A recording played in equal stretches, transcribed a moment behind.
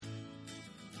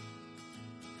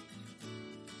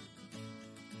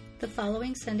The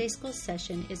following Sunday School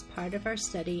session is part of our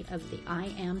study of the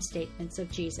I Am statements of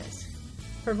Jesus.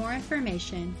 For more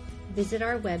information, visit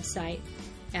our website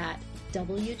at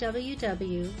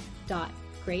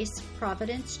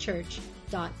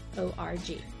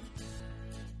www.graceprovidencechurch.org.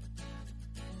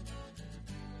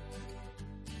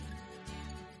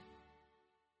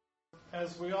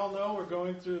 As we all know, we're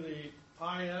going through the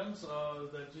I Ams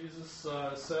that Jesus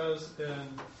says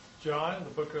in John,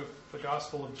 the book of the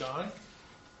Gospel of John.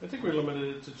 I think we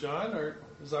limited it to John, or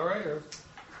is that right? Or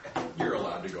you're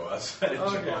allowed to go outside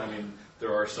of okay. John. I mean,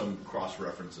 there are some cross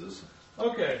references.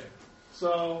 Okay,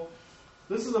 so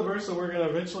this is the verse that we're going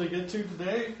to eventually get to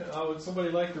today. Would somebody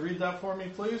like to read that for me,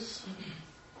 please?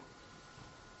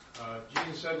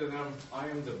 Jesus said to them, I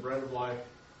am the bread of life.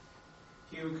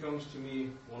 He who comes to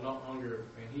me will not hunger,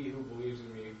 and he who believes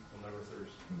in me will never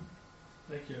thirst.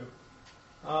 Thank you.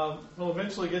 We'll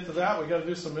eventually get to that. We've got to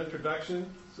do some introduction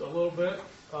a little bit.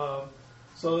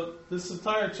 So this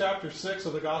entire chapter 6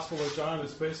 of the Gospel of John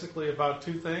is basically about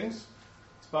two things.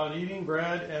 It's about eating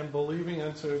bread and believing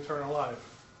into eternal life.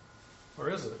 Or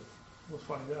is it? We'll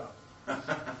find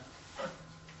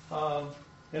out.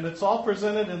 And it's all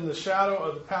presented in the shadow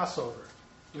of the Passover,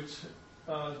 which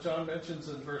John mentions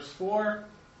in verse 4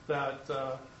 that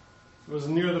it was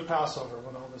near the Passover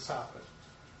when all this happened.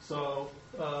 So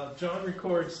John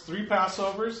records 3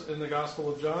 Passovers in the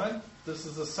Gospel of John. This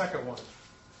is the second one.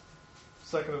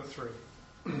 Second of the 3.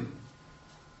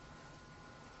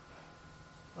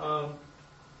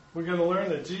 We're going to learn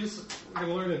that Jesus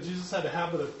had a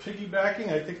habit of piggybacking.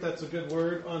 I think that's a good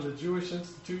word on the Jewish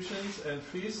institutions and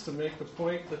feasts to make the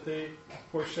point that they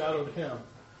foreshadowed him.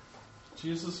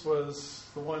 Jesus was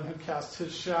the one who cast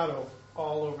his shadow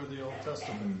all over the Old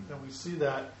Testament, and we see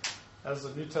that as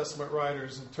the New Testament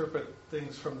writers interpret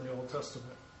things from the Old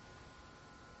Testament.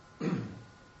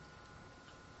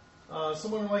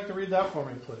 Someone would like to read that for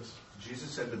me, please. Jesus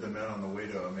said to the men on the way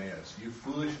to Emmaus, You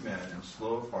foolish men and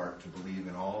slow of heart to believe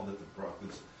in all that the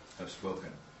prophets have spoken.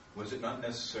 Was it not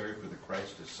necessary for the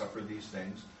Christ to suffer these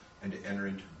things and to enter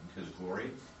into his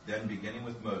glory? Then, beginning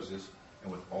with Moses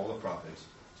and with all the prophets,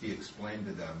 he explained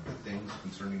to them the things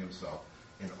concerning himself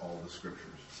in all the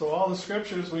Scriptures. So all the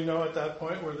Scriptures we know at that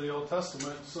point were the Old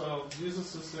Testament. So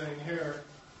Jesus is saying here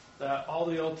that all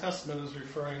the Old Testament is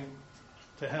referring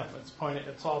to him.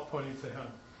 It's all pointing to him.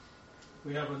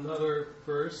 We have another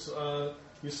verse.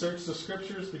 You search the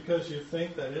Scriptures because you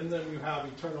think that in them you have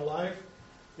eternal life.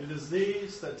 It is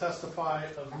these that testify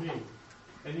of me.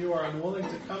 And you are unwilling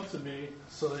to come to me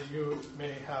so that you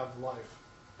may have life.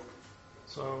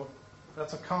 So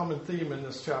that's a common theme in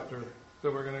this chapter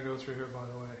that we're going to go through here, by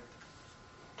the way.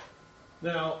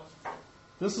 Now,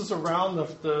 this is around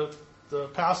the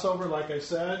Passover, like I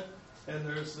said, and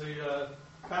there's the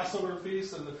Passover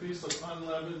feast and the Feast of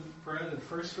Unleavened Bread and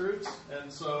First Fruits. And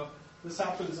so this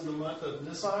happens in the month of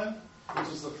Nisan, which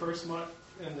is the first month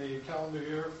in the calendar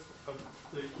year of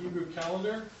the Hebrew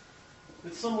calendar.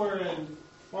 It's somewhere in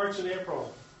March and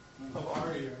April of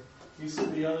our year. You see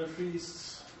the other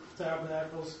feasts,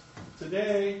 tabernacles.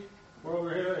 Today, we're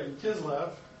over here in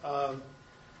Kislev. I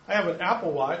have an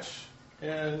Apple Watch,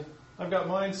 and I've got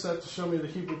mine set to show me the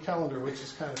Hebrew calendar, which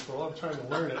is kind of cool. I'm trying to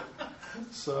learn it.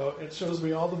 So it shows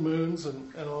me all the moons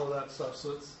and all of that stuff.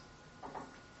 So it's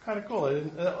kind of cool.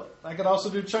 I could also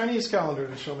do Chinese calendar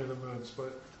to show me the moons,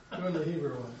 but doing the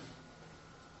Hebrew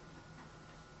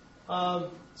one.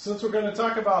 Since we're going to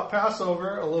talk about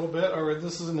Passover a little bit, or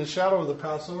this is in the shadow of the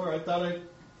Passover, I thought I'd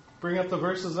bring up the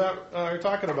verses that are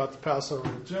talking about the Passover.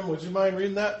 Jim, would you mind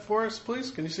reading that for us,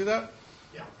 please? Can you see that?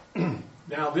 Yeah.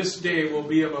 Now this day will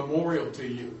be a memorial to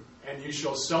you, and you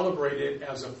shall celebrate it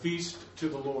as a feast to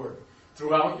the Lord.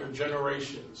 Throughout your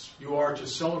generations, you are to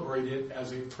celebrate it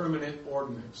as a permanent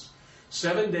ordinance.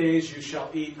 7 days you shall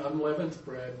eat unleavened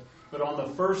bread, but on the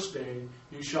first day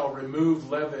you shall remove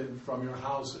leaven from your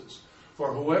houses.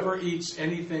 For whoever eats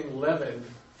anything leavened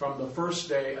from the first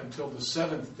day until the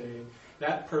 7th day,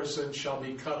 that person shall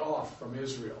be cut off from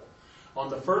Israel. On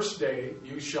the first day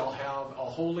you shall have a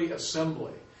holy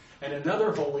assembly, and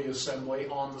another holy assembly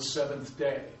on the 7th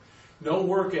day. No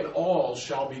work at all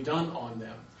shall be done on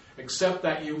them, except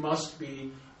that you must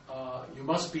be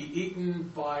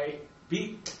eaten by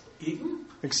eaten.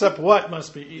 Except what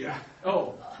must be eaten? Yeah.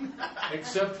 Oh,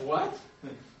 except what?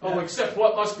 Oh, except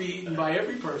what must be eaten by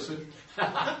every person.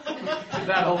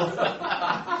 That whole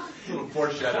little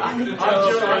foreshadowing.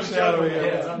 I'm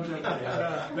jumping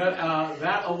ahead.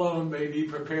 That alone may be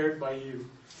prepared by you.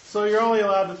 So you're only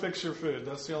allowed to fix your food.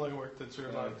 That's the only work that you're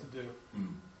allowed to do.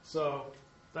 So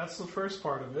that's the first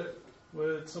part of it.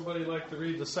 Would somebody like to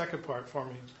read the second part for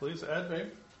me, please? Ed,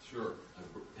 maybe? Sure. I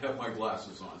have my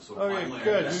glasses on, so Okay, finally I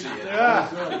good. can see it.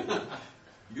 Yeah.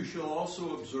 You shall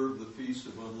also observe the feast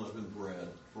of unleavened bread,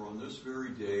 for on this very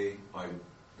day I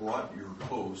brought your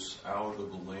hosts out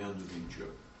of the land of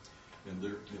Egypt. And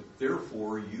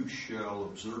therefore you shall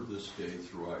observe this day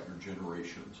throughout your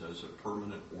generations as a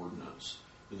permanent ordinance.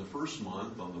 In the first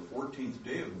month, on the 14th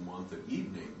day of the month at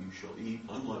evening, you shall eat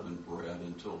unleavened bread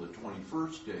until the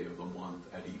 21st day of the month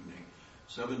at evening.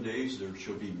 7 days there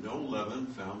shall be no leaven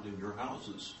found in your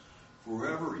houses. For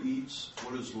whoever eats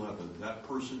what is leavened, that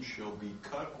person shall be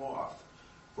cut off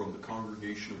from the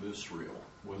congregation of Israel,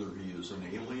 whether he is an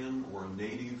alien or a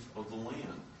native of the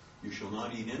land. You shall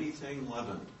not eat anything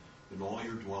leavened. In all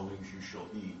your dwellings you shall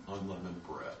eat unleavened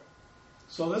bread.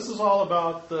 So this is all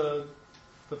about the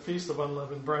Feast of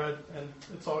Unleavened Bread, and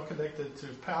it's all connected to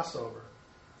Passover.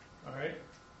 All right?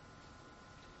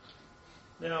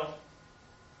 Now,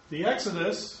 the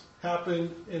Exodus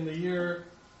happened in the year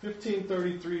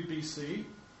 1533 BC,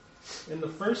 in the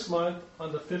first month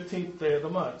on the 15th day of the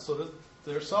month. So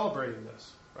they're celebrating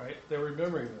this, right? They're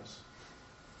remembering this.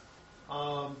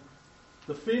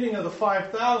 The feeding of the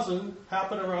 5,000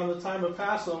 happened around the time of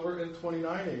Passover in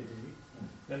 29 AD.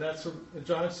 And that's from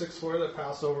John 6:4 that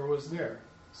Passover was near.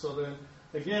 So then,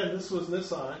 again, this was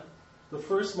Nisan, the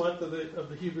first month of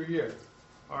the Hebrew year,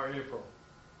 or April.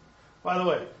 By the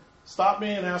way, stop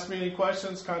me and ask me any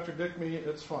questions, contradict me,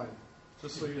 it's fine.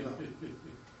 Just so you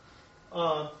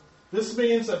know. This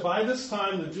means that by this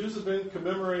time, the Jews have been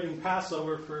commemorating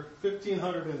Passover for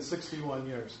 1,561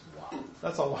 years. Wow.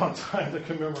 That's a long time to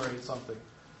commemorate something.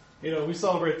 You know, we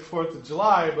celebrate the 4th of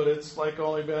July, but it's like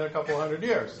only been a couple hundred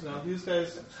years. Now, these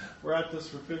guys were at this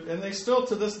for 50, and they still,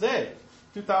 to this day,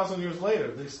 2,000 years later,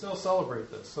 they still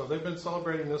celebrate this. So they've been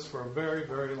celebrating this for a very,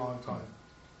 very long time.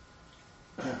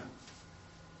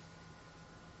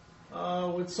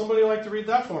 Would somebody like to read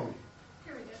that for me?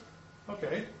 Here we go.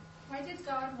 Okay. Why did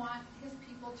God want his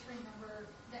people to remember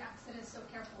the Exodus so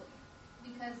carefully?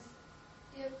 Because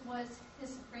it was his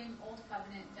supreme Old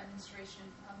Covenant demonstration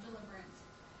of deliverance.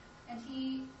 And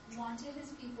he wanted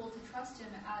his people to trust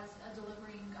him as a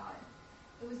delivering God.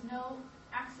 It was no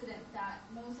accident that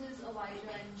Moses,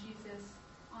 Elijah, and Jesus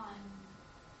on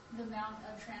the Mount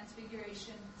of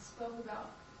Transfiguration spoke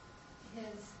about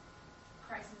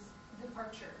Christ's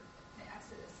departure, the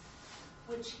Exodus,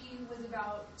 which he was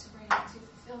about to bring to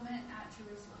fulfillment at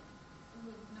Jerusalem.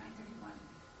 Luke 9:31.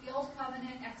 The Old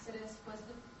Covenant Exodus was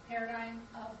the paradigm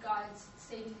of God's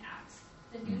saving acts.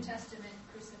 The New Testament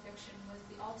crucifixion was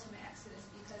the ultimate Exodus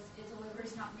because it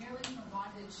delivers not merely from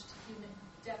bondage to human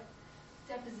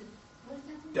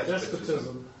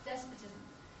Despotism.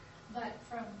 But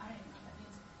from, I don't even know what that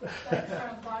means, but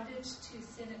from bondage to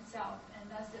sin itself, and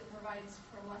thus it provides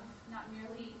for life, not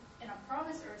merely in a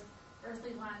promised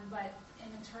earthly land, but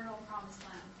an eternal promised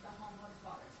land, the home of the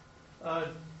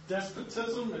Father.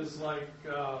 Despotism is you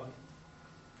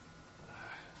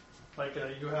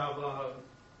have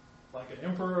like an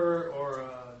emperor or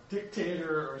a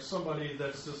dictator or somebody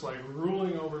that's just like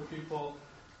ruling over people,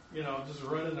 you know, just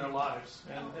running their lives.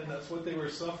 And that's what they were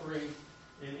suffering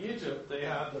in Egypt. They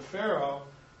had the Pharaoh.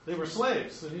 They were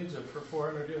slaves in Egypt for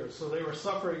 400 years. So they were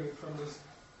suffering from this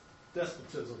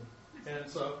despotism.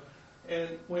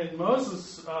 And when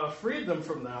Moses freed them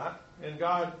from that, and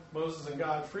Moses and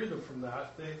God freed them from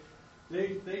that,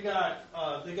 they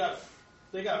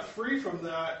got free from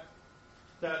that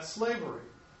slavery.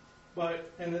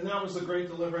 And then that was the great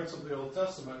deliverance of the Old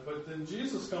Testament. But then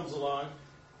Jesus comes along,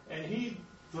 and he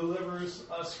delivers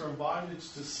us from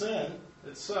bondage to sin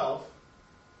itself,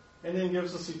 and then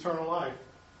gives us eternal life.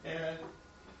 And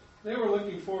they were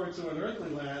looking forward to an earthly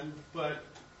land, but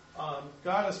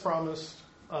God has promised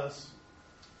us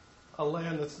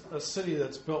a city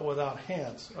that's built without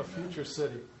hands, a future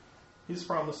city. He's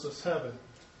promised us heaven,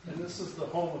 and this is the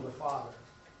home of the Father.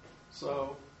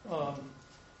 So,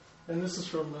 and this is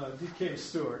from D.K.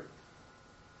 Stewart.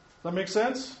 Does that make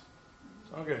sense?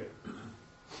 Okay.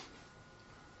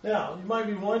 Now, you might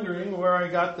be wondering where I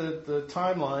got the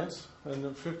timelines in the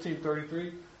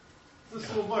 1533. This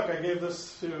little book, I gave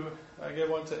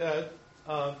one to Ed.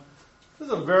 This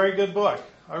is a very good book.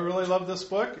 I really love this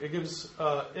book.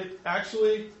 It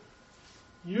actually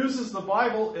uses the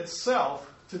Bible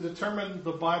itself to determine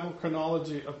the Bible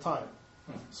chronology of time.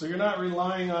 So you're not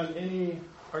relying on any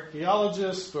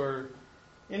archaeologist or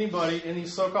anybody, any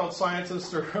so-called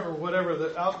scientist or whatever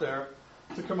that's out there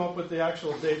to come up with the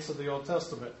actual dates of the Old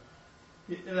Testament.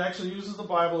 It actually uses the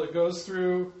Bible. It goes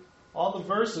through all the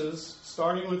verses,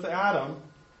 starting with Adam,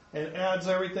 and adds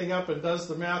everything up and does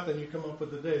the math, and you come up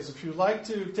with the days. If you'd like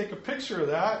to take a picture of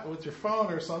that with your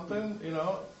phone or something,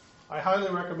 I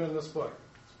highly recommend this book.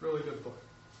 It's a really good book.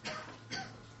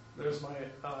 There's my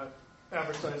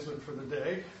advertisement for the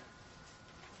day.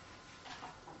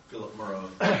 Philip Morrow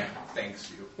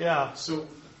thanks you. Yeah. So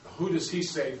who does he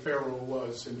say Pharaoh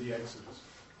was in the Exodus?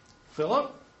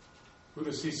 Philip? Who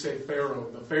does he say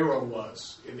the Pharaoh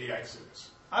was in the Exodus?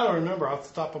 I don't remember off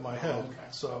the top of my head. Okay.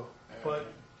 So, but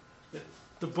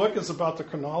the book is about the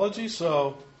chronology,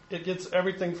 so it gets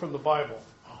everything from the Bible.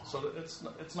 So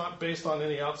it's not based on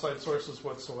any outside sources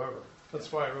whatsoever.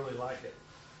 That's why I really like it.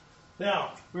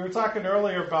 Now, we were talking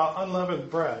earlier about unleavened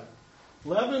bread.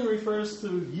 Leaven refers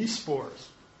to yeast spores,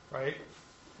 right?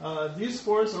 These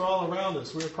spores are all around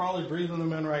us. We're probably breathing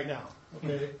them in right now.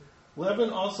 Okay. Leaven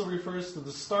also refers to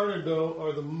the starter dough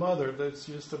or the mother that's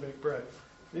used to make bread.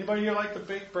 Anybody here like to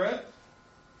bake bread?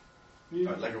 I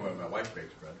like it when my wife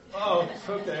bakes bread. Oh,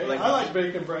 okay. I like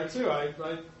baking bread too.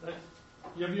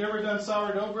 Have you ever done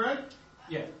sourdough bread?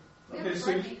 Yeah. Okay,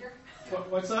 so bread maker.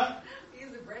 what's that? He's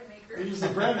a bread maker. You use the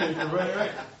bread maker,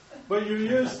 right? But you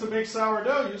use to make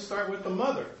sourdough, you start with the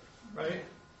mother, right?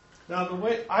 Now the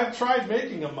way I've tried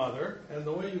making a mother, and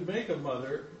the way you make a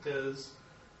mother is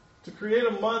to create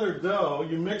a mother dough.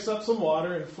 You mix up some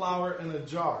water and flour in a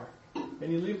jar,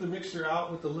 and you leave the mixture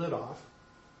out with the lid off.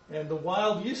 And the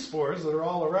wild yeast spores that are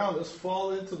all around us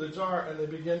fall into the jar, and they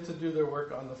begin to do their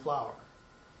work on the flour.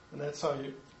 And that's how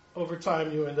over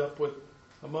time, you end up with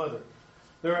a mother.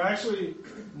 There are actually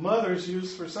mothers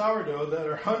used for sourdough that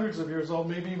are hundreds of years old,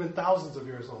 maybe even thousands of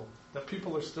years old, that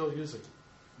people are still using.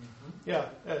 Mm-hmm. Yeah,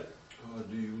 Ed.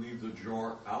 Do you leave the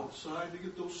jar outside to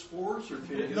get those spores, or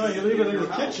can you? No, you leave it in the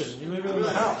kitchen. You leave it in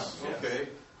the house. Okay.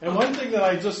 And one thing that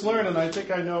I just learned, and I think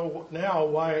I know now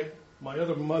why my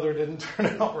other mother didn't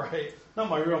turn out right. Not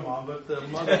my real mom, but the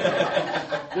mother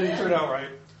didn't turn out right.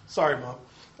 Sorry,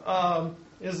 Mom.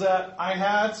 Is that I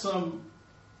had some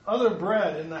other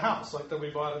bread in the house, like that we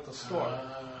bought at the store.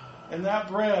 And that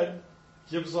bread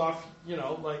gives off,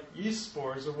 like yeast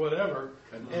spores or whatever.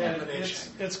 And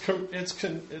it's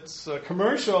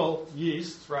commercial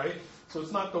yeast, right? So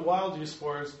it's not the wild yeast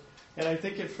spores. And I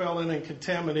think it fell in and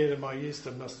contaminated my yeast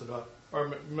and messed it up,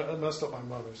 or messed up my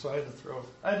mother. So I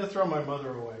had to throw my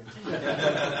mother away.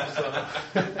 So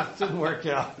it didn't work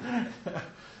out.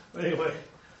 But anyway,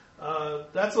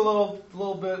 that's a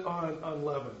little bit on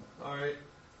leaven. All right.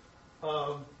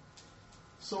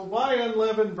 So why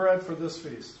unleavened bread for this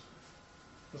feast?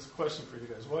 That's a question for you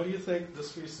guys. Why do you think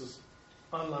this feast is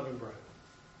unleavened bread?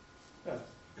 Yeah.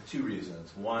 Two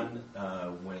reasons. One,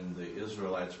 when the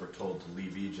Israelites were told to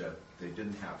leave Egypt, they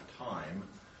didn't have time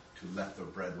to let the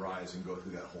bread rise and go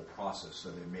through that whole process, so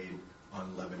they made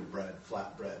unleavened bread,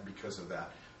 flat bread, because of that.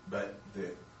 But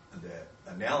the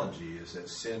analogy is that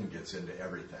sin gets into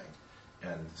everything,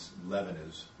 and leaven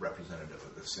is representative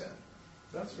of the sin.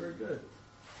 That's very good.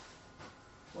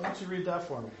 Why don't you read that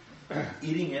for me?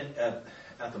 Eating it at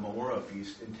the memorial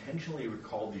feast intentionally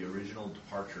recalled the original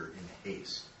departure in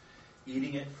haste.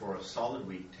 Eating it for a solid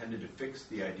week tended to fix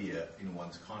the idea in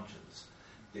one's conscience.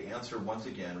 The answer once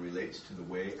again relates to the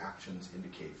way actions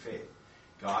indicate faith.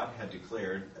 God had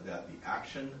declared that the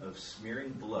action of smearing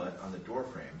blood on the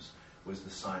doorframes was the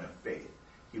sign of faith.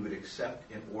 He would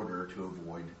accept in order to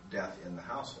avoid death in a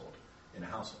household.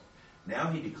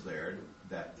 Now he declared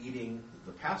that eating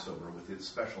the Passover with its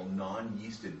special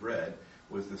non-yeasted bread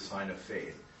was the sign of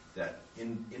faith that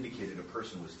indicated a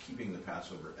person was keeping the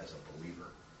Passover as a believer.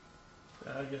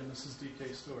 Again, this is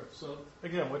D.K. Stewart. So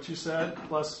again, what you said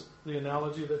plus the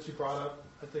analogy that you brought up,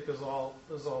 I think is all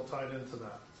tied into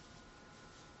that.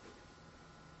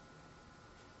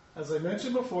 As I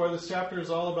mentioned before, this chapter is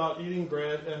all about eating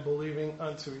bread and believing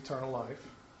unto eternal life.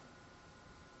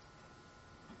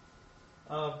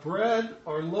 Bread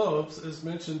or loaves is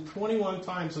mentioned 21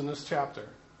 times in this chapter.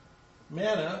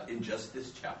 Manna. In just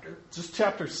this chapter? Just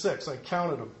chapter 6. I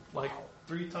counted them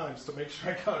 3 times to make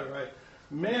sure I got it right.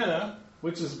 Manna,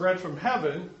 which is bread from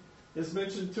heaven, is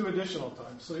mentioned 2 additional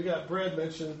times. So you got bread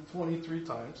mentioned 23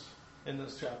 times in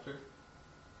this chapter.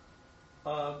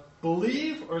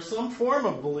 Believe, or some form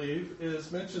of believe,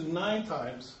 is mentioned 9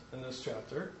 times in this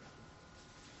chapter.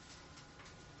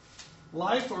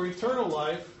 Life or eternal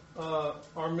life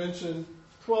are mentioned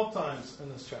 12 times in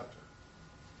this chapter.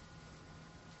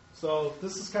 So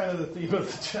this is kind of the theme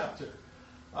of the chapter.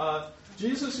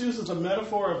 Jesus uses a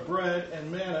metaphor of bread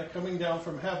and manna coming down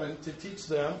from heaven to teach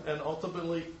them, and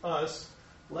ultimately us,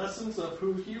 lessons of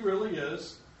who he really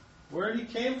is, where he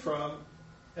came from,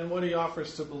 and what he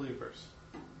offers to believers.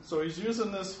 So he's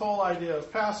using this whole idea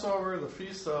of Passover, the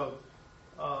feast of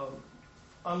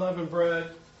unleavened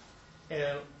bread,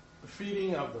 and the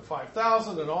feeding of the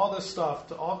 5,000, and all this stuff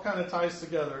to all kind of ties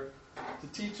together to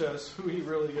teach us who he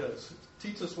really is, to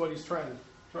teach us what he's trying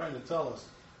to tell us.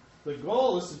 The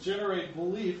goal is to generate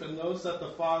belief in those that the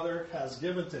Father has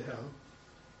given to him,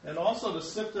 and also to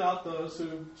sift out those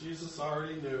who Jesus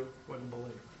already knew wouldn't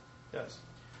believe. Yes?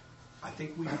 I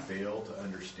think we fail to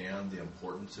understand the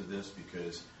importance of this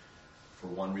because, for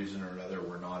one reason or another,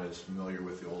 we're not as familiar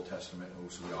with the Old Testament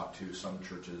as we ought to. Some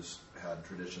churches had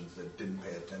traditions that didn't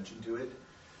pay attention to it.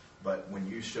 But when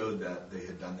you showed that they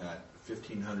had done that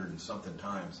 1,500 and something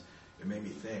times, it made me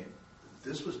think,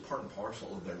 this was part and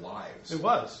parcel of their lives. It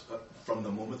was. From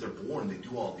the moment they're born, they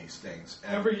do all these things.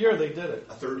 And every year they did it.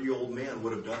 A 30-year-old man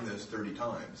would have done this 30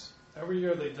 times. Every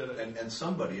year they did it. And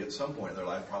somebody at some point in their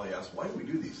life probably asked, why do we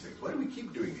do these things? Why do we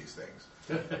keep doing these things?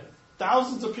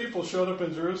 Thousands of people showed up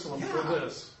in Jerusalem for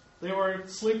this. They were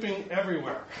sleeping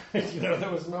everywhere. There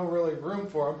was no really room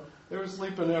for them. They were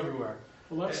sleeping everywhere.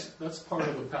 Well, that's part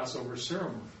of the Passover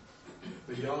ceremony.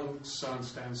 The young son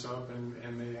stands up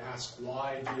and they ask,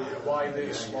 why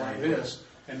this?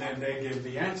 And then they give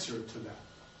the answer to that.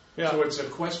 Yeah. So it's a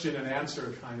question and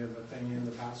answer kind of a thing in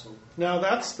the Passover. Now,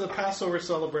 that's the Passover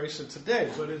celebration today,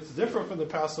 but it's different from the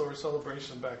Passover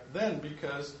celebration back then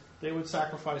because they would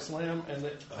sacrifice a lamb and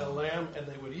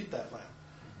they would eat that lamb.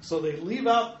 So they leave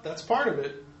out, that's part of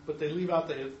it, but they leave out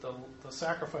the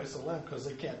sacrifice of lamb because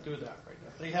they can't do that right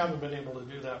now. They haven't been able to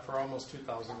do that for almost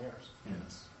 2,000 years.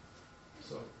 Yes.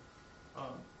 So,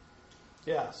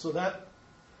 so that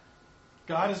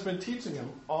God has been teaching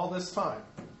them all this time.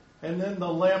 And then the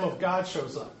Lamb of God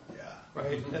shows up. Yeah.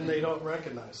 Right? And they don't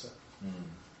recognize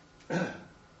him.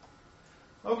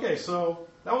 Okay, so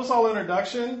that was all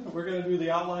introduction. We're going to do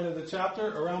the outline of the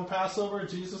chapter. Around Passover,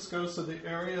 Jesus goes to the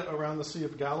area around the Sea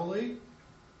of Galilee.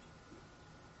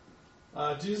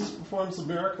 Jesus performs the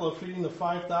miracle of feeding the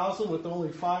 5,000 with only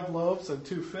 5 loaves and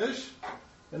 2 fish.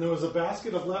 And there was a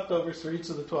basket of leftovers for each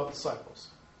of the 12 disciples.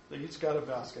 They each got a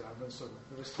basket, I'm assuming.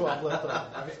 There was 12 left over,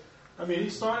 right? I mean, he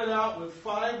started out with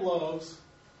 5 loaves,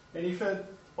 and he fed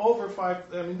over 5.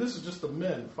 I mean, this is just the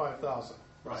men, 5,000.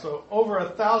 Right. So over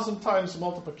 1,000 times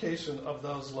multiplication of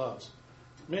those loaves.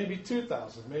 Maybe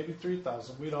 2,000, maybe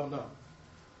 3,000. We don't know,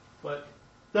 but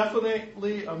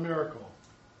definitely a miracle.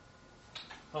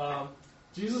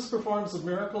 Jesus performs the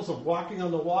miracles of walking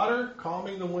on the water,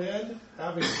 calming the wind,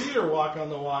 having Peter walk on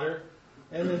the water,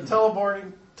 and then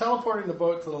teleporting the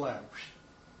boat to the land.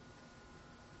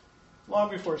 Long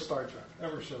before Star Trek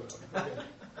ever showed up. Okay.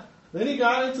 Then he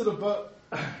got into the boat.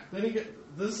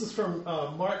 This is from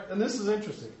Mark, and this is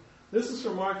interesting. This is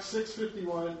from Mark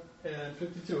 6:51 and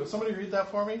 52. Will somebody read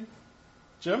that for me?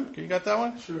 Jim, you got that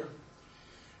one? Sure.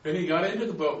 And he got into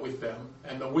the boat with them,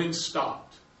 and the wind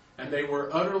stopped, and they were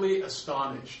utterly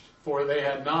astonished, for they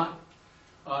had not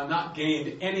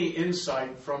gained any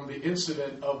insight from the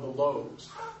incident of the loaves,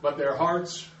 but their heart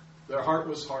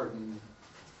was hardened.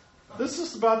 This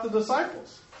is about the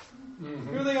disciples.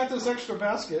 Mm-hmm. Here they got this extra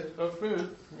basket of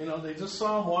food. They just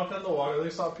saw him walk on the water. They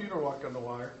saw Peter walk on the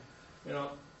water.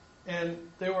 And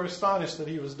they were astonished that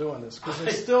he was doing this because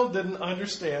they still didn't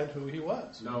understand who he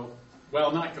was. No.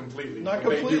 Well, not completely. Not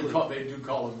but completely. They do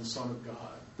call him the Son of God.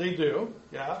 They do,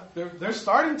 yeah. They're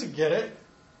starting to get it,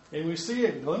 and we see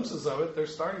glimpses of it. They're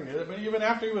starting to get it, but even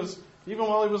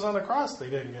while he was on the cross, they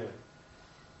didn't get it.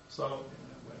 So,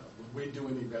 would we do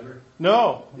any better?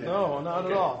 not okay. at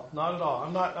all, not at all.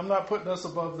 I'm not putting us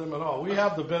above them at all. We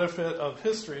have the benefit of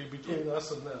history between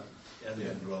us and them. And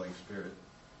the indwelling spirit.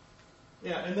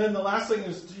 Yeah, and then the last thing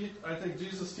is, I think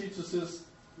Jesus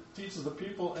teaches the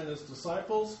people and his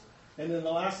disciples. And then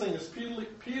the last thing is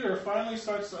Peter finally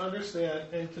starts to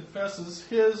understand and confesses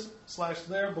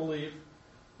his/their belief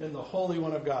in the Holy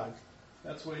One of God.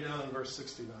 It way down in verse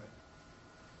 69.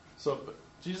 So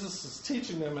Jesus is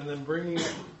teaching them and then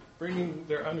bringing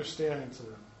their understanding to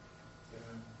them.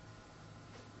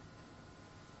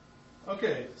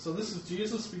 Okay, so this is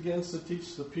Jesus begins to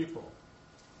teach the people.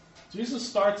 Jesus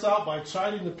starts out by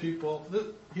chiding the people.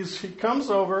 He comes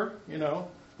over,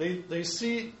 they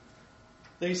see,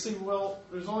 well,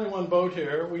 there's only one boat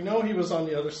here. We know he was on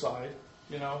the other side,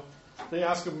 They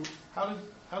ask him, how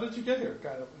did you get here?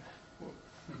 Kind of,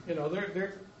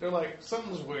 they're like,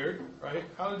 something's weird, right?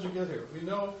 How did you get here? We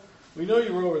know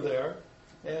you were over there,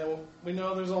 and we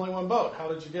know there's only one boat. How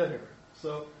did you get here?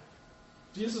 So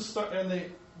Jesus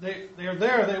they're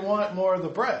there. They want more of the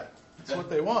bread. That's what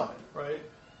they want, right?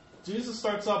 Jesus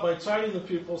starts out by chiding the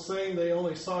people, saying they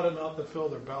only sought him out to fill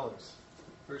their bellies.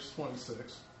 Verse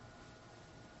 26.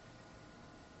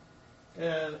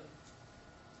 And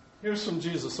here's from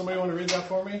Jesus. Somebody want to read that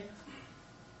for me?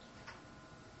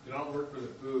 Do not work for the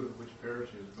food which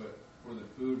perishes, but for the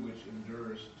food which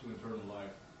endures to eternal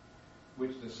life,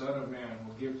 which the Son of Man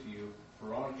will give to you,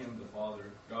 for on him the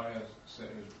Father, God has set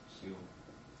his seal.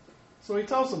 So he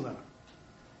tells them that.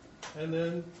 And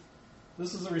then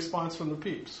this is a response from the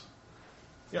peeps.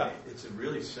 Yeah. It's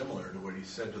really similar to what he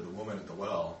said to the woman at the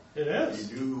well. It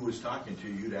is. You knew who was talking to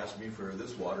you. You'd ask me for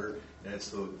this water, and it's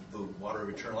the water of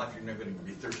eternal life. You're never going to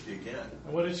be thirsty again.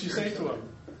 And what did she say to him?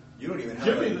 You don't even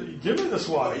have Give me this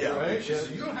water, yeah, right? she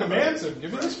said, you don't commands him,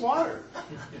 give me this water,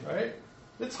 right?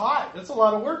 It's hot. It's a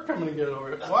lot of work coming to get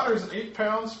over it. Water is 8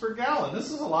 pounds per gallon.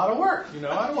 This is a lot of work.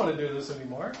 I don't want to do this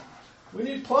anymore. We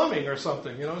need plumbing or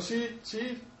something.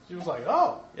 She was like,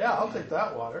 oh yeah, I'll take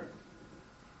that water.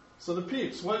 So the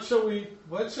peeps, what shall we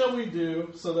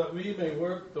do so that we may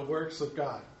work the works of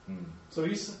God? So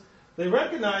they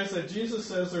recognize that Jesus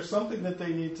says there's something that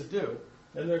they need to do,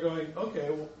 and they're going, okay,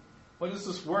 well, what is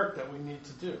this work that we need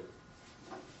to do?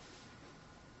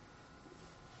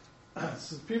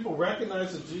 So people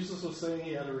recognize that Jesus was saying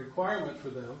he had a requirement for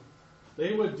them.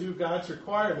 They would do God's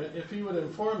requirement if he would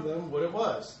inform them what it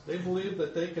was. They believed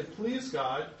that they could please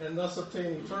God and thus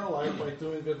obtain eternal life by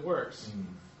doing good works.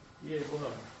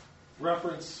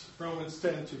 Reference Romans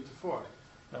 10:2-4.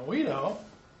 Now we know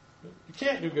you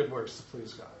can't do good works to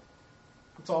please God.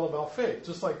 It's all about faith.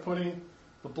 Just like putting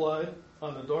the blood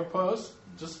on the doorpost,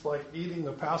 just like eating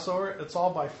the Passover, it's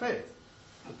all by faith.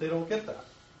 But they don't get that.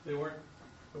 It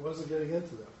wasn't getting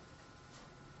into them.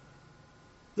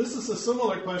 This is a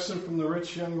similar question from the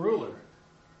rich young ruler.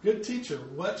 Good teacher,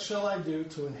 what shall I do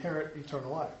to inherit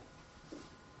eternal life? You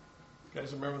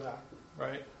guys remember that,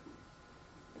 right?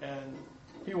 And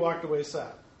he walked away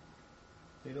sad.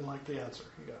 He didn't like the answer.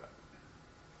 He got it.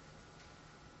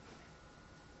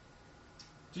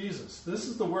 Jesus, this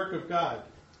is the work of God,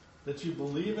 that you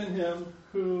believe in him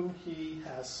whom he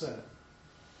has sent.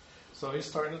 So he's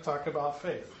starting to talk about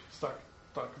faith. He's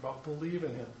talk about believe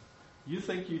in him. You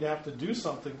think you'd have to do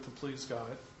something to please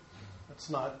God. That's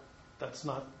not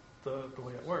the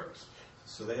way it works.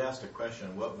 So they asked a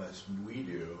question, what must we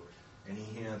do? And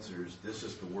he answers, this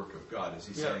is the work of God. Is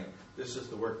he saying, this is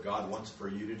the work God wants for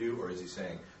you to do? Or is he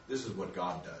saying, this is what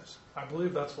God does? I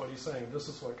believe that's what he's saying. This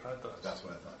is what God does. That's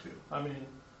what I thought too. I mean,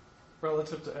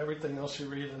 relative to everything else you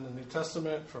read in the New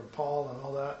Testament from Paul and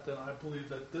all that, then I believe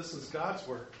that this is God's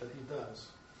work that he does.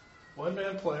 One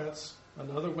man plants,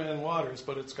 another man waters,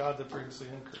 but it's God that brings the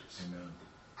increase. Amen.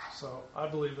 So I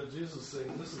believe that Jesus is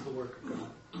saying, this is the work of God,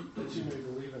 that you may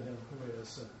believe in him who made us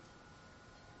sin.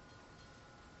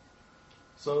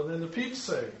 So then the peeps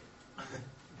say,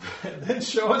 then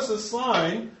show us a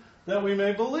sign that we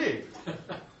may believe.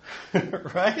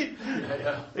 Right?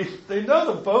 Yeah. They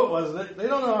know the boat was. They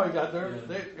don't know how he got there.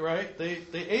 Yeah. They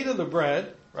ate of the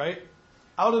bread, right?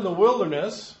 Out in the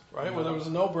wilderness, right, where there was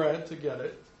no bread to get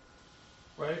it,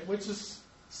 right? Which is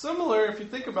similar, if you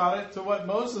think about it, to what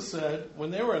Moses said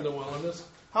when they were in the wilderness.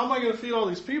 How am I going to feed all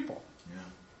these people? Yeah.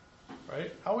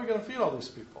 Right? How are we going to feed all these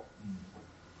people?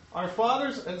 Our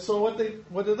fathers, and so what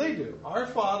did they do? Our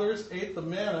fathers ate the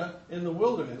manna in the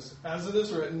wilderness, as it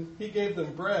is written, he gave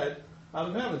them bread out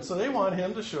of heaven. So they want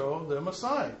him to show them a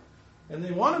sign. And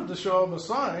they want him to show them a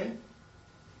sign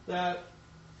that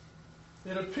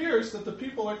it appears that the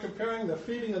people are comparing the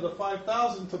feeding of the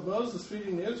 5,000 to Moses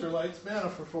feeding the Israelites manna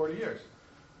for 40 years.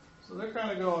 So they're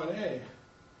kind of going, hey,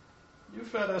 you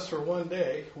fed us for one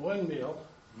day, one meal,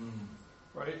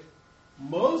 right?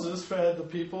 Moses fed the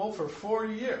people for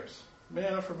 40 years,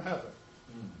 manna from heaven.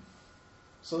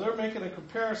 So they're making a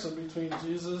comparison between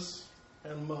Jesus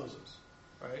and Moses,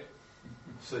 right?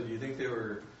 So do you think they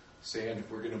were saying, if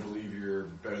we're going to believe you're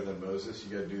better than Moses,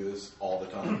 you got to do this all the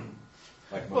time?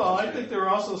 Like Moses Well, I did? think they were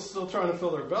also still trying to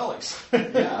fill their bellies.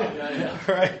 Yeah.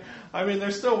 Right? I mean,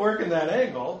 they're still working that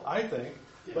angle, I think.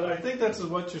 But I think that's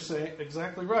what you're saying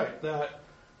exactly right, that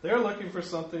they're looking for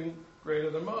something greater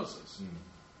than Moses.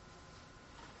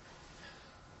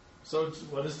 So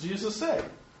what does Jesus say?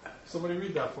 Somebody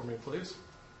read that for me, please.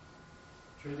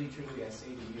 Truly, truly, I say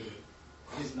to you,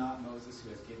 it is not Moses who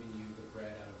has given you the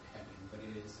bread out of heaven, but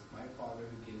it is my Father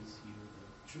who gives you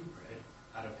the true bread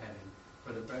out of heaven.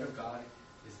 For the bread of God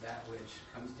is that which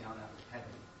comes down out of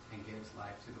heaven and gives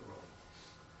life to the world.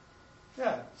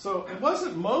 Yeah, so it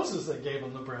wasn't Moses that gave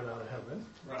them the bread out of heaven.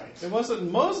 Right. It wasn't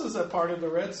Moses that parted the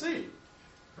Red Sea.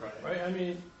 Right. I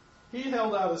mean, he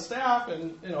held out his staff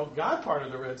and, God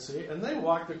parted the Red Sea, and they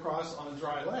walked across on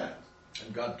dry land.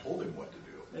 And God told him what to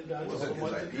do. And God It told wasn't him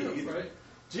what his to idea do, either. right?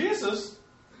 Jesus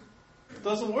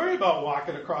doesn't worry about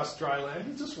walking across dry land.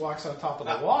 He just walks on top of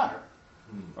the water,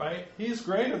 right? He's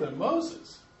greater than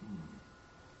Moses,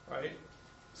 right?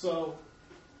 So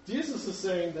Jesus is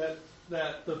saying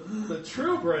that the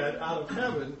true bread out of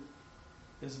heaven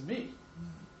is me.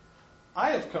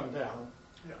 I have come down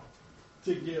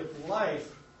to give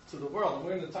life to the world. And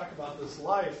we're going to talk about this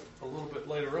life a little bit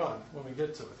later on when we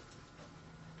get to it.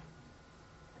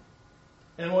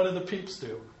 And what do the peeps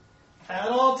do? At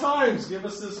all times, give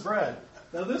us this bread.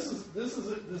 Now this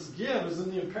give is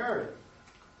in the imperative.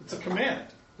 It's a command.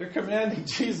 They're commanding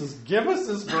Jesus, give us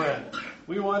this bread.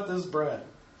 We want this bread.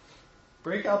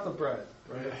 Break out the bread.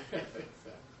 Right?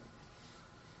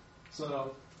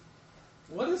 So,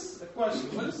 what is the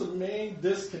question? What is the main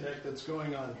disconnect that's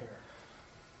going on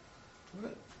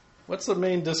here? What's the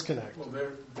main disconnect? Well,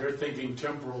 they're thinking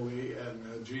temporally,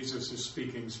 and Jesus is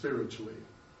speaking spiritually.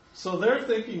 So they're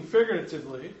thinking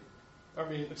figuratively,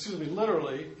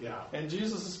 literally, Yeah. and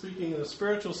Jesus is speaking in a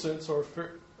spiritual sense or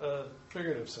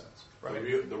figurative sense, right?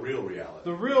 The real reality.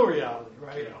 The real reality,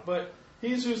 right? Yeah. But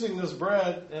he's using this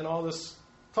bread and all this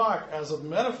talk as a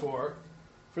metaphor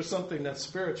for something that's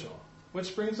spiritual,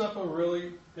 which brings up a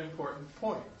really important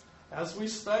point. As we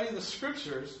study the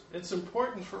scriptures, it's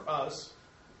important for us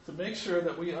to make sure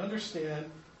that we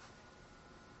understand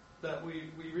that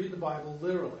we read the Bible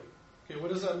literally. Okay,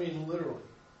 what does that mean literally?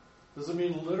 Does it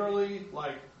mean literally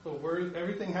like the word,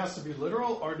 everything has to be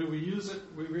literal, or do we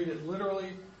read it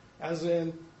literally as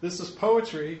in, this is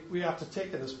poetry, we have to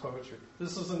take it as poetry.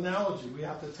 This is analogy, we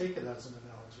have to take it as an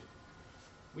analogy.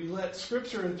 We let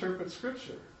Scripture interpret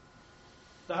Scripture.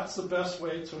 That's the best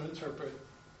way to interpret,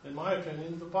 in my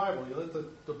opinion, the Bible. You let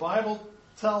the Bible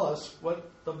tell us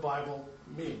what the Bible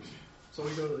means. So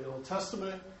we go to the Old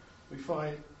Testament, we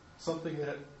find something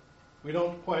that we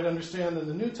don't quite understand in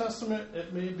the New Testament.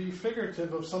 It may be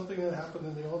figurative of something that happened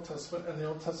in the Old Testament, and the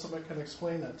Old Testament can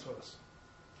explain that to us.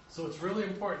 So it's really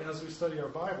important as we study our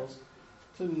Bibles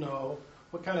to know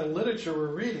what kind of literature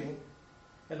we're reading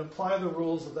and apply the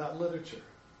rules of that literature.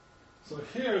 So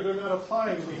here, they're not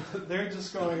applying, they're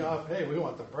just going off, hey, we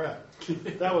want the bread.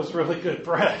 That was really good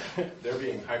bread. They're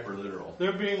being hyper-literal.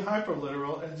 They're being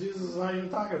hyper-literal, and Jesus is not even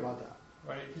talking about that,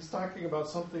 right? He's talking about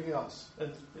something else.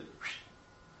 And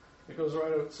it goes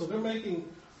right over. So they're making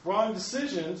wrong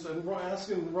decisions and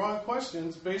asking wrong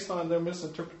questions based on their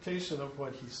misinterpretation of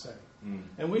what he's saying. Mm.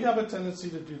 And we have a tendency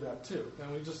to do that too.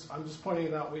 And I'm just pointing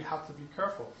it out, we have to be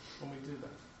careful when we do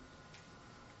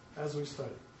that as we study.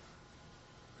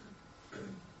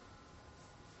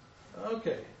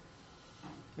 Okay.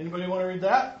 Anybody want to read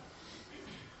that?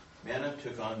 Manna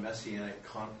took on messianic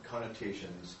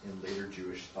connotations in later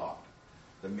Jewish thought.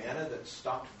 The manna that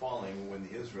stopped falling when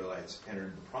the Israelites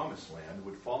entered the Promised Land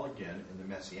would fall again in the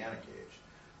Messianic age.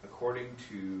 According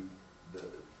to the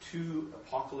 2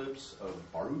 Apocalypse of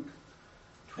Baruch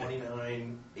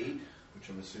 29:8, which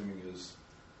I'm assuming is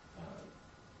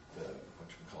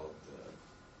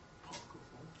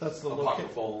that's the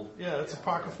apocryphal. It's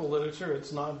apocryphal literature.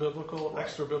 It's non-biblical,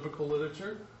 extra-biblical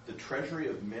literature. The treasury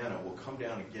of manna will come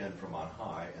down again from on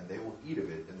high, and they will eat of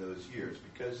it in those years,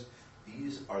 because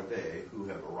these are they who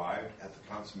have arrived at the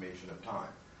consummation of time.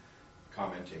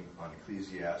 Commenting on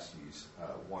Ecclesiastes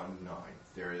 1:9,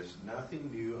 there is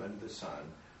nothing new under the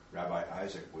sun. Rabbi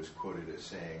Isaac was quoted as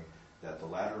saying that the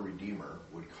latter Redeemer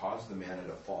would cause the manna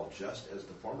to fall just as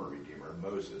the former Redeemer,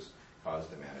 Moses, caused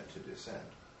the manna to descend.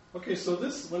 Okay, so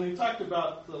this, when we talked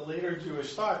about the later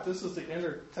Jewish thought, this is the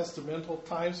intertestamental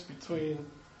times between,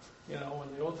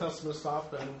 when the Old Testament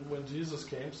stopped and when Jesus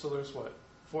came. So there's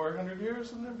 400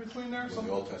 years in between there? When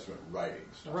the Old Testament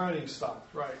writing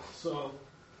stopped, right. So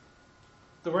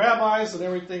the rabbis and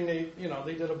everything, they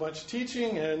did a bunch of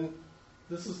teaching, and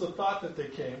this is the thought that they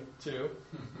came to,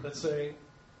 that's saying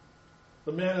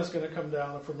the manna is going to come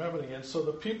down from heaven again. So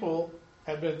the people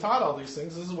had been taught all these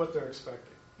things. This is what they're expecting.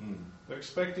 They're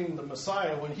expecting the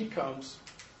Messiah, when he comes,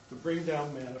 to bring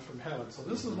down manna from heaven. So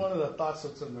this is one of the thoughts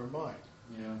that's in their mind.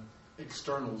 Yeah,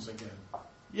 externals again.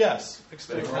 Yes,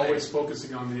 they're always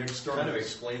focusing on the externals. Kind of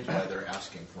explains why they're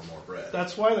asking for more bread.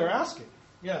 That's why they're asking.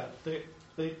 Yeah,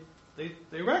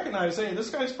 they recognize, hey, this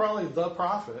guy's probably the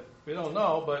prophet. We don't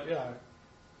know, but yeah,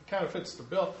 he kind of fits the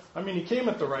bill. I mean, he came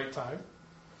at the right time.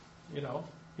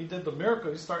 He did the miracle.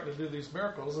 He's starting to do these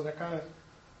miracles, and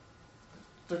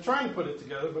they're trying to put it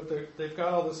together, but they've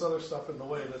got all this other stuff in the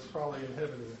way that's probably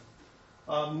inhibiting it.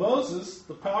 Moses,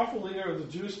 the powerful leader of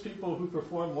the Jewish people who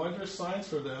performed wondrous signs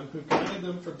for them, who guided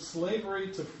them from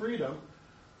slavery to freedom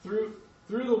through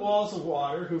the walls of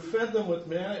water, who fed them with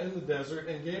manna in the desert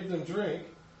and gave them drink,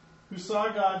 who saw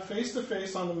God face to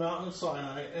face on the mountain of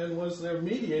Sinai and was their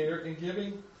mediator in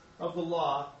giving of the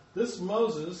law, this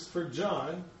Moses, for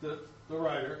John, the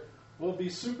writer, will be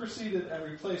superseded and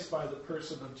replaced by the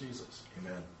person of Jesus.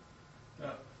 Amen.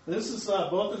 Now, this is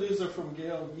both of these are from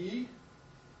Gail Yee.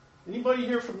 Anybody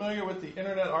here familiar with the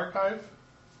Internet Archive?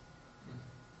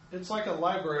 It's like a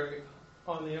library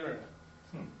on the Internet.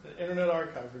 The Internet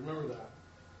Archive, remember that.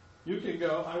 You can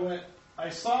go. I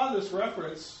saw this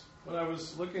reference when I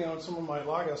was looking at some of my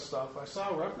Logos stuff, I saw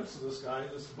a reference to this guy,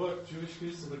 this book, Jewish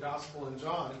Feast of the Gospel in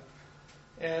John.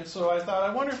 And so I thought,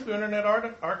 I wonder if the Internet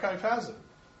Archive has it.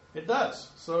 It does.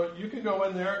 So you can go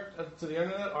in there to the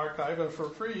Internet Archive, and for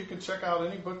free you can check out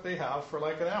any book they have for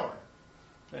like an hour.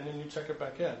 And then you check it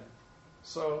back in.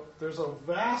 So there's a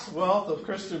vast wealth of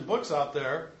Christian books out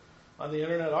there on the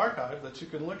Internet Archive that you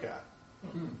can look at.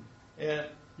 Mm-hmm. And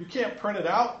you can't print it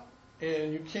out,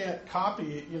 and you can't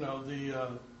copy,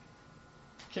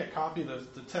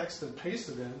 the text and paste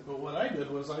it in. But what I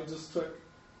did was I just took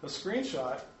a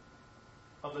screenshot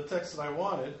of the text that I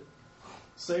wanted,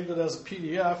 saved it as a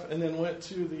PDF, and then went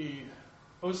to the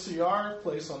OCR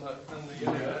place on the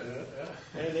internet,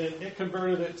 and then it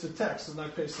converted it to text, and I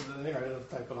pasted it in there. I didn't have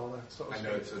to type it all in. So I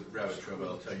know it's a rabbit trail, but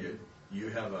I'll tell you, you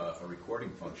have a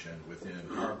recording function within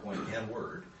PowerPoint and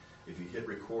Word. If you hit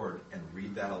record and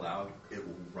read that aloud, it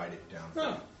will write it down for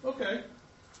you. Oh, okay.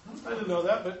 I didn't know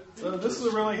that, but this is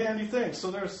a really handy thing.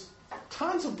 So there's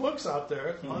tons of books out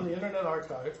there on the Internet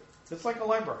Archive. It's like a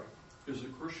library. Is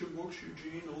it Christian books,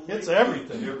 Eugene? Only? It's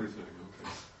everything. Everything,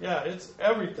 okay. Yeah, it's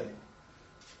everything.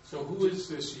 So who is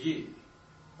this ye?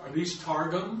 Are these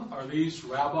Targum? Are these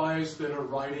rabbis that are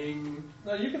writing?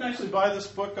 No, you can actually buy this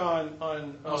book on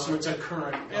so it's a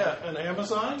current. on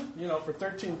Amazon, for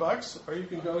 $13, or you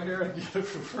can go here and get it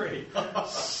for free.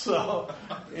 So,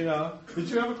 did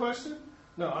you have a question?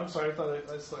 No, I'm sorry.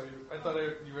 I saw you. I thought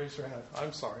you raised your hand.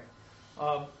 I'm sorry.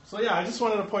 I just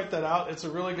wanted to point that out. It's a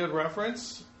really good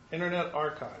reference. Internet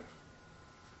Archive.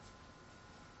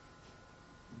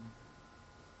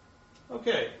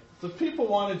 Okay. The people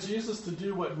wanted Jesus to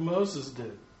do what Moses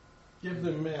did, give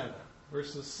them manna,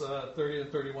 verses 30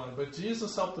 and 31. But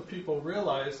Jesus helped the people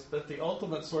realize that the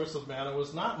ultimate source of manna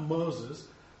was not Moses,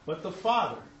 but the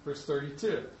Father, verse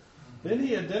 32. Then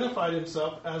he identified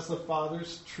himself as the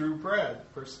Father's true bread,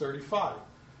 verse 35.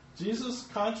 Jesus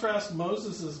contrasts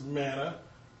Moses' manna,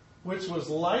 which was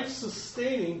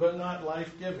life-sustaining but not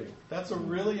life-giving. That's a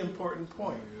really important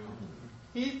point.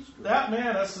 That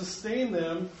manna sustained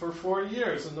them for 40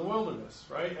 years in the wilderness,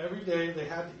 right? Every day they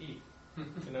had to eat.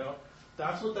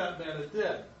 That's what that manna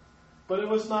did. But it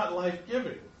was not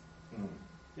life-giving.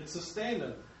 It sustained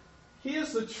them. He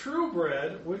is the true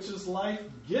bread, which is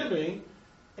life-giving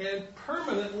and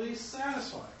permanently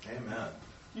satisfying. Amen.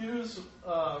 Hughes,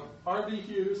 R.B.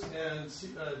 Hughes, and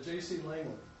J.C.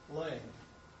 Lang.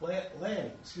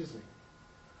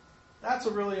 That's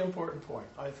a really important point,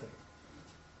 I think.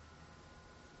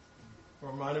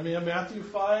 Reminded me of Matthew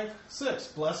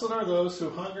 5:6. Blessed are those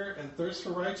who hunger and thirst for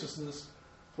righteousness,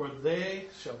 for they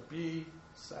shall be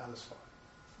satisfied.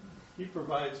 He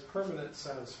provides permanent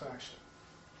satisfaction.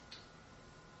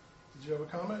 Did you have a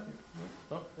comment?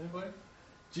 No? Anybody?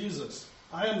 Jesus,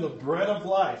 I am the bread of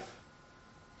life.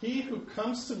 He who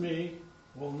comes to me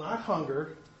will not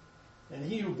hunger, and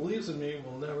he who believes in me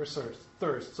will never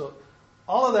thirst. So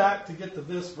all of that to get to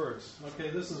this verse. Okay,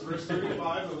 this is verse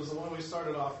 35. It was the one we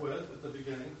started off with at the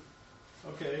beginning.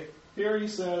 Okay, here he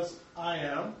says, I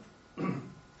am.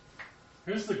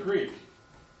 Here's the Greek.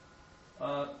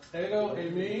 Ego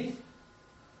eimi.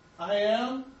 I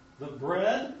am the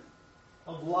bread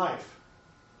of life.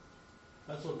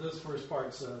 That's what this first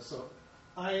part says. So,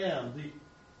 I am.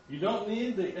 You don't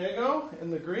need the ego in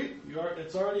the Greek.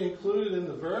 It's already included in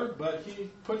the verb, but he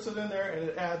puts it in there and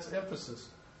it adds emphasis.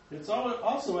 It's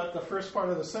also at the first part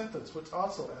of the sentence, which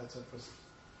also adds emphasis.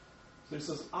 So he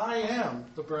says, I am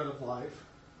the bread of life.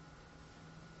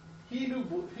 He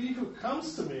who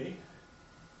comes to me.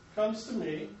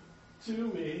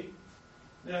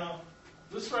 Now,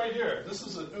 this right here, this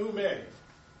is an ume.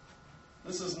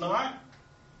 This is not,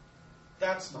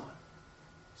 that's not.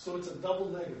 So it's a double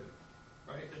negative,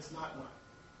 right? It's not.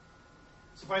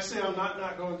 So if I say I'm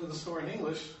not going to the store in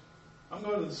English, I'm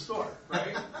going to the store,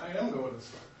 right? I am going to the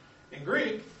store. In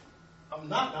Greek, I'm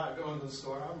not going to the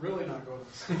store. I'm really not going to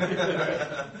the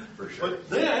store. For sure. But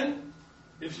then,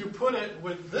 if you put it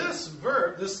with this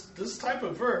verb, this type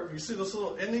of verb, you see this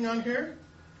little ending on here?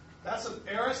 That's an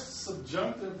aorist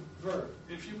subjunctive verb.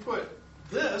 If you put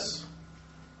this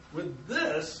with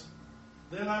this,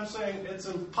 then I'm saying it's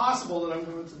impossible that I'm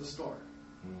going to the store.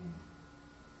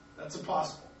 That's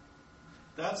impossible.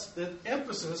 That's the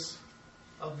emphasis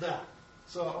of that.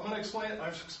 So I'm going to explain.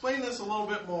 I've explained this a little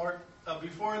bit more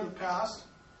before in the past.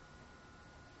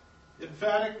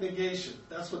 Emphatic negation.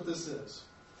 That's what this is.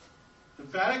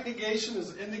 Emphatic negation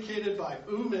is indicated by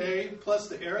ume plus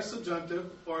the aorist subjunctive,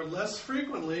 or less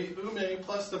frequently, ume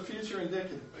plus the future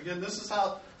indicative. Again, this is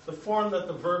how the form that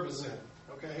the verb is in.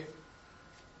 Okay,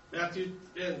 that's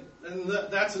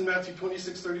in Matthew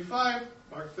 26:35,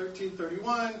 Mark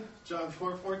 13:31, John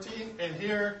 4:14, and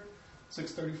here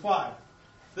 635.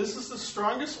 This is the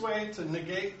strongest way to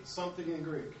negate something in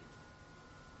Greek.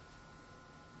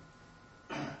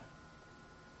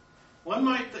 One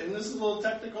might, and this is a little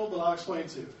technical, but I'll explain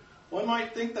to you. One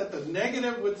might think that the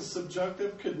negative with the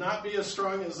subjunctive could not be as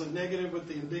strong as the negative with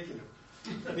the indicative.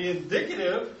 The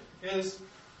indicative is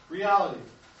reality.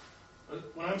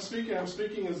 When I'm speaking as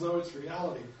though it's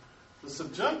reality. The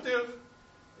subjunctive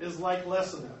is like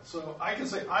less than that. So I can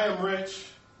say, I am rich,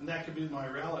 and that could be my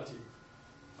reality.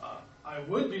 I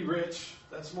would be rich,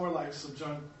 that's more like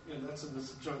subjunctive, that's in the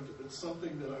subjunctive. It's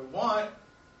something that I want,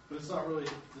 but it's not really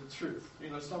the truth.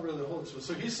 It's not really the whole truth.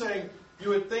 So he's saying you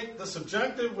would think the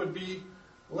subjunctive would be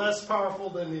less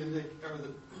powerful than the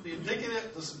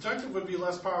indicative. The subjunctive would be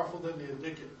less powerful than the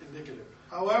indicative.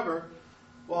 However,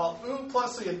 while ou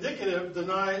plus the indicative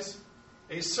denies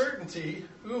a certainty,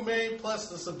 ou may plus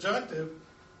the subjunctive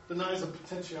denies a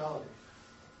potentiality.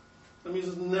 That means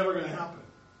it's never going to happen.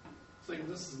 Saying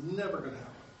this is never going to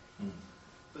happen.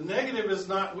 The negative is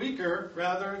not weaker,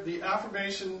 rather the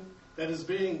affirmation that is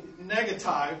being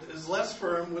negatived is less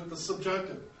firm with the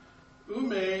subjunctive.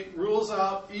 Ume rules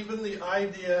out even the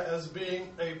idea as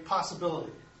being a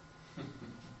possibility.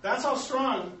 That's how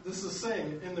strong this is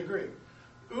saying in the Greek.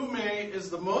 Ume is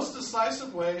the most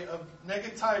decisive way of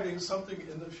negativing something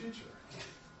in the future.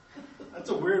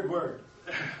 That's a weird word.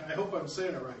 I hope I'm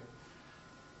saying it right.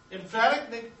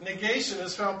 Emphatic negation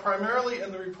is found primarily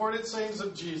in the reported sayings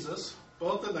of Jesus,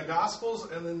 both in the Gospels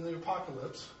and in the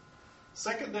Apocalypse.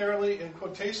 Secondarily, in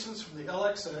quotations from the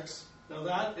LXX. Now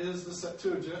that is the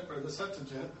Septuagint, or the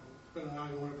Septuagint, depending on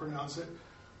how you want to pronounce it.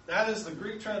 That is the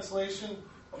Greek translation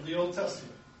of the Old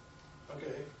Testament.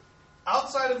 Okay.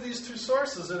 Outside of these two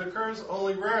sources, it occurs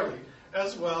only rarely.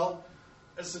 As well,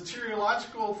 a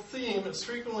soteriological theme is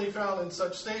frequently found in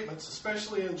such statements,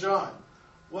 especially in John.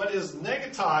 What is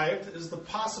negatived is the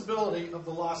possibility of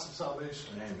the loss of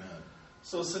salvation. Amen.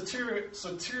 So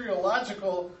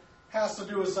soteriological has to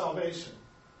do with salvation.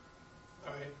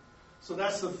 All right. So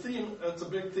that's the theme. That's a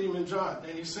big theme in John.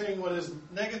 And he's saying what is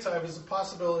negative is the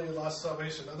possibility of lost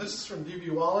salvation. Now this is from D.B.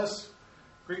 Wallace,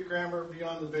 Greek Grammar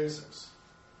Beyond the Basics.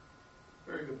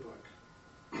 Very good book.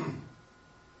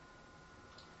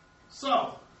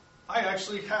 So, I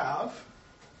actually have,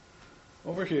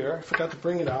 over here, I forgot to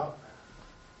bring it out.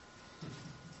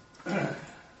 I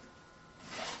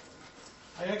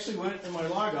actually went in my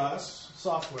Logos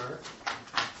software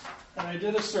and I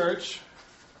did a search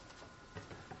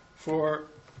for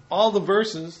all the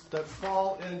verses that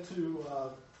fall into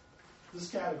this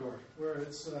category, where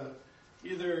it's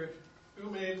either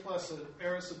ume plus an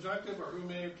aorist subjunctive or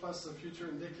ume plus the future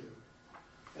indicative.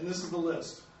 And this is the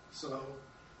list. So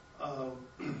I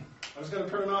was going to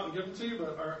print them out and give them to you,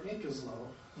 but our ink is low.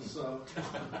 So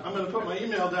I'm going to put my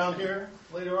email down here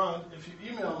later on. If you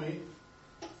email me,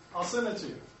 I'll send it to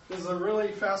you. This is a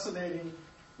really fascinating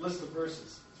list of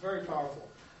verses. It's very powerful.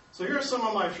 So here are some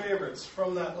of my favorites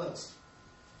from that list.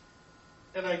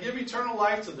 And I give eternal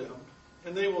life to them,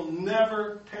 and they will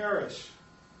never perish.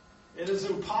 It is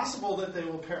impossible that they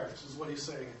will perish, is what he's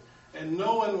saying. And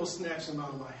no one will snatch them out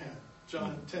of my hand.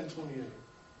 John 10:28.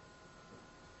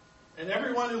 And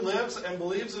everyone who lives and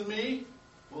believes in me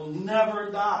will never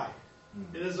die.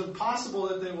 It is impossible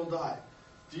that they will die.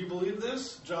 Do you believe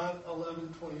this? John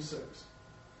 11:26.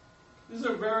 These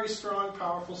are very strong,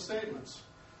 powerful statements.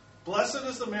 Blessed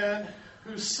is the man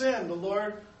whose sin the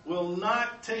Lord will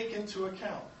not take into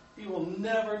account. He will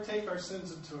never take our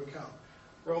sins into account.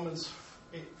 Romans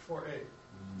 4:8.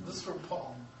 This is from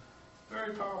Paul.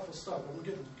 Very powerful stuff. I'm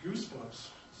getting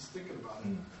goosebumps just thinking about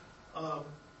it.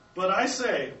 But I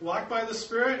say, walk by the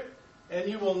Spirit, and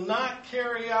you will not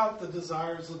carry out the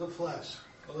desires of the flesh.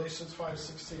 Galatians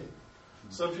 5:16.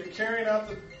 So if you're carrying out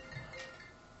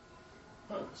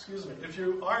if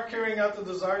you are carrying out the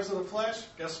desires of the flesh,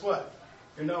 guess what?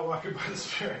 You're not walking by the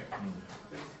Spirit.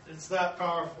 It's that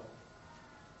powerful.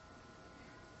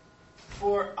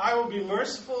 For I will be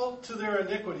merciful to their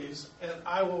iniquities, and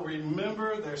I will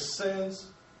remember their sins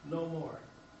no more.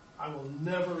 I will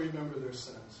never remember their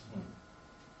sins.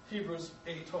 Hebrews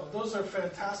 8:12. Those are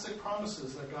fantastic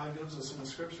promises that God gives us in the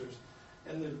Scriptures.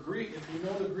 And the Greek, if you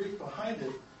know the Greek behind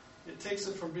it, it takes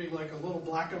it from being like a little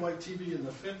black and white TV in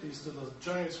the 50s to those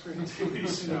giant screen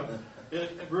TVs.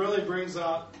 It really brings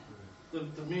out the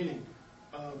meaning.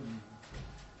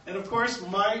 And of course,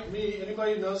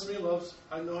 anybody who knows me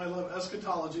I know I love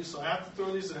eschatology, so I have to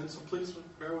throw these in, so please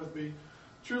bear with me.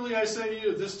 Truly I say to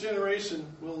you, this generation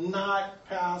will not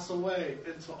pass away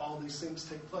until all these things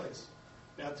take place.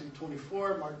 Matthew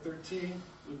 24, Mark 13,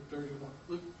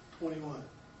 Luke 21.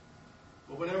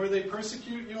 But whenever they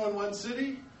persecute you in one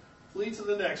city, flee to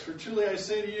the next. For truly I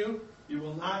say to you, You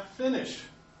will not finish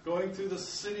going through the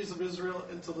cities of Israel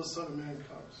until the Son of Man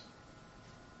comes.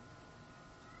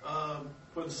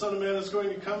 For the Son of Man is going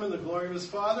to come in the glory of his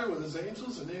Father with his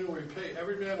angels, and he will repay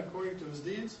every man according to his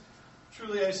deeds.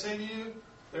 Truly I say to you,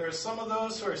 there are some of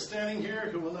those who are standing here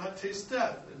who will not taste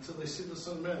death until they see the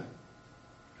Son of Man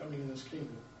coming in his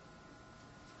kingdom.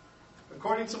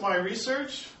 According to my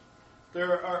research,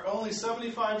 there are only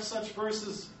 75 such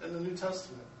verses in the New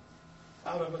Testament,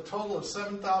 out of a total of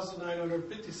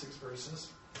 7,956 verses.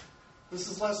 This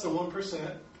is less than 1%,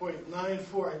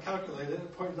 0.94, I calculated,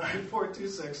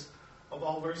 0.9426 of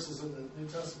all verses in the New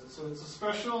Testament. So it's a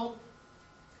special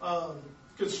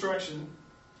construction,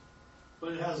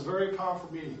 but it has very powerful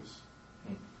meanings.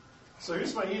 So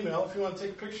here's my email. If you want to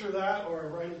take a picture of that or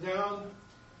write it down,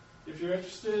 if you're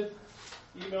interested,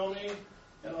 email me,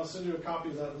 and I'll send you a copy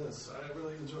of that list. I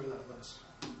really enjoy that list.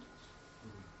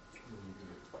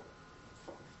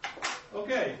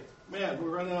 Okay, man, we're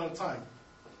running out of time.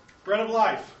 Bread of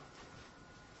life.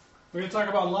 We're going to talk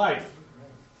about life.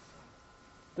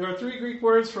 There are 3 Greek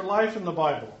words for life in the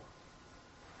Bible.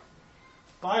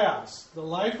 Bios, the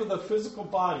life of the physical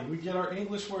body. We get our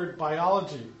English word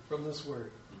biology from this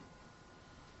word.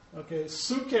 Okay,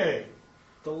 psuche,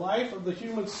 the life of the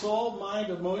human soul, mind,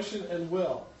 emotion, and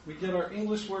will. We get our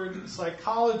English word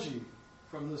psychology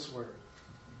from this word.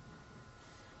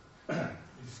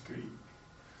 It's Greek.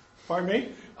 Pardon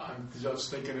me? I'm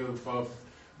just thinking of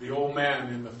the old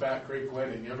man in the fat Greek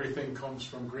wedding. Everything comes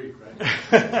from Greek, right?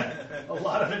 A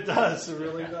lot of it does. It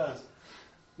really does.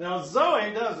 Now,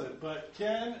 Zoe doesn't, but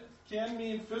can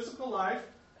mean physical life,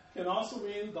 can also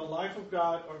mean the life of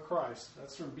God or Christ.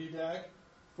 That's from BDAG.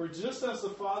 For just as the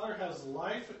Father has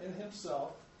life in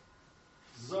himself,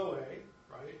 Zoe,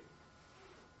 right?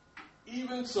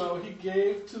 Even so, he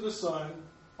gave to the Son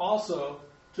also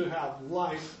to have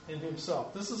life in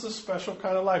himself. This is a special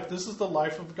kind of life. This is the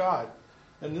life of God.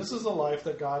 And this is the life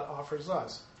that God offers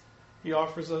us. He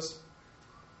offers us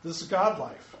this God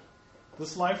life,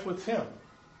 this life with him.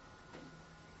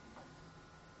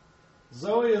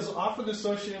 Zoe is often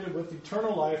associated with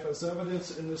eternal life as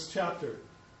evidenced in this chapter,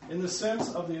 in the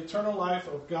sense of the eternal life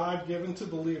of God given to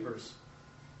believers.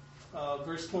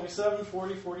 Verse 27,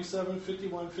 40, 47,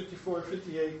 51, 54,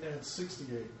 58, and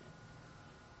 68.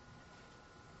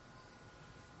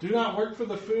 Do not work for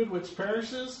the food which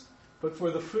perishes, but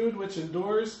for the food which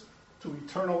endures to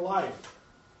eternal life,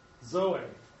 Zoe,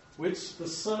 which the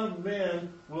Son of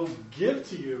Man will give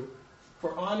to you,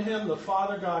 for on him the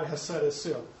Father God has set his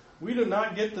seal. We do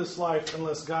not get this life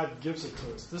unless God gives it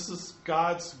to us. This is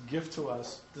God's gift to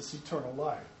us, this eternal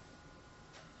life.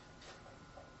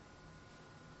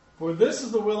 For this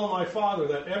is the will of my Father,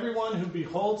 that everyone who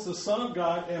beholds the Son of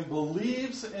God and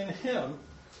believes in him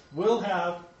will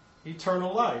have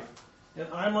eternal life, and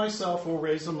I myself will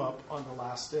raise him up on the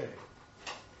last day.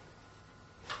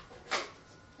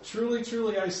 Truly,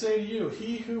 truly, I say to you,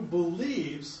 he who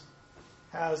believes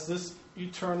has this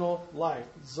eternal life,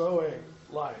 Zoe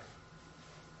life.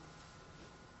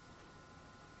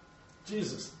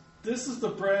 Jesus, this is the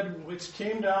bread which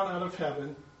came down out of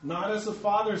heaven, not as the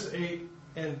fathers ate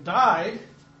and died,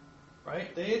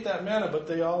 right? They ate that manna, but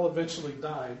they all eventually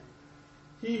died.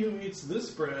 He who eats this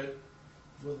bread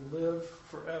will live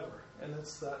forever. And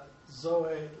it's that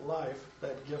Zoe life,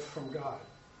 that gift from God.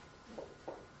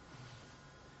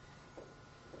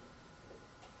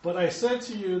 But I said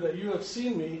to you that you have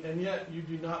seen me, and yet you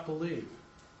do not believe.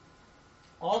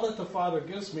 All that the Father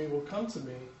gives me will come to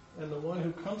me, and the one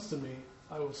who comes to me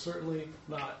I will certainly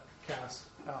not cast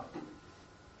out.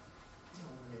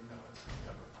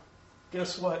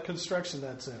 Guess what construction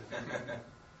that's in?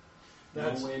 No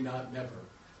way, not never.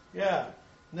 Yeah,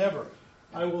 never.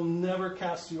 I will never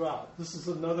cast you out. This is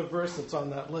another verse that's on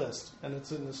that list, and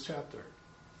it's in this chapter.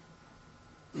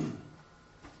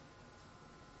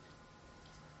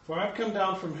 For I've come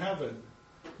down from heaven,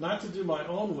 not to do my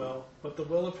own will, but the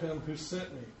will of him who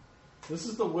sent me. This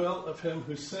is the will of him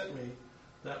who sent me,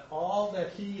 that all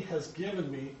that he has given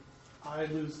me, I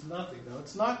lose nothing. Now,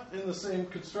 it's not in the same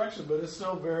construction, but it's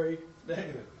still very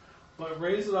negative. But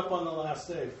raise it up on the last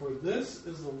day. For this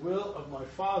is the will of my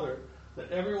Father, that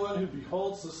everyone who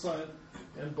beholds the Son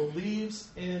and believes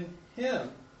in him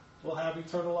will have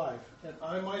eternal life, and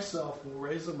I myself will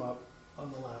raise him up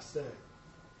on the last day.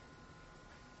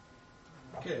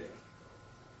 Okay,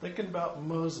 thinking about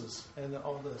Moses and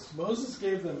all this. Moses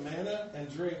gave them manna and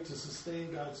drink to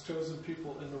sustain God's chosen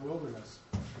people in the wilderness.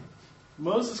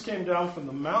 Moses came down from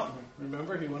the mountain.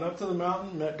 Remember, he went up to the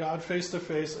mountain, met God face to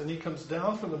face, and he comes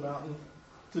down from the mountain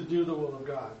to do the will of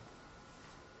God.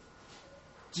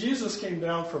 Jesus came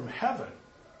down from heaven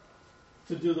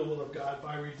to do the will of God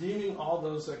by redeeming all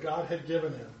those that God had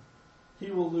given him.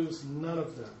 He will lose none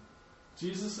of them.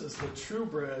 Jesus is the true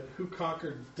bread who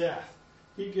conquered death.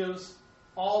 He gives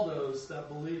all those that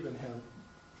believe in him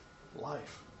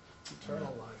life,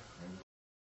 eternal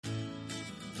life.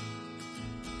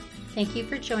 Thank you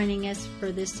for joining us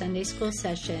for this Sunday school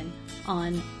session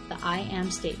on the I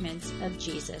Am statements of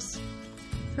Jesus.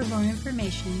 For more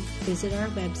information, visit our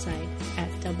website at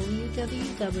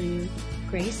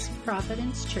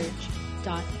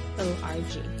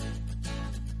www.graceprovidencechurch.org.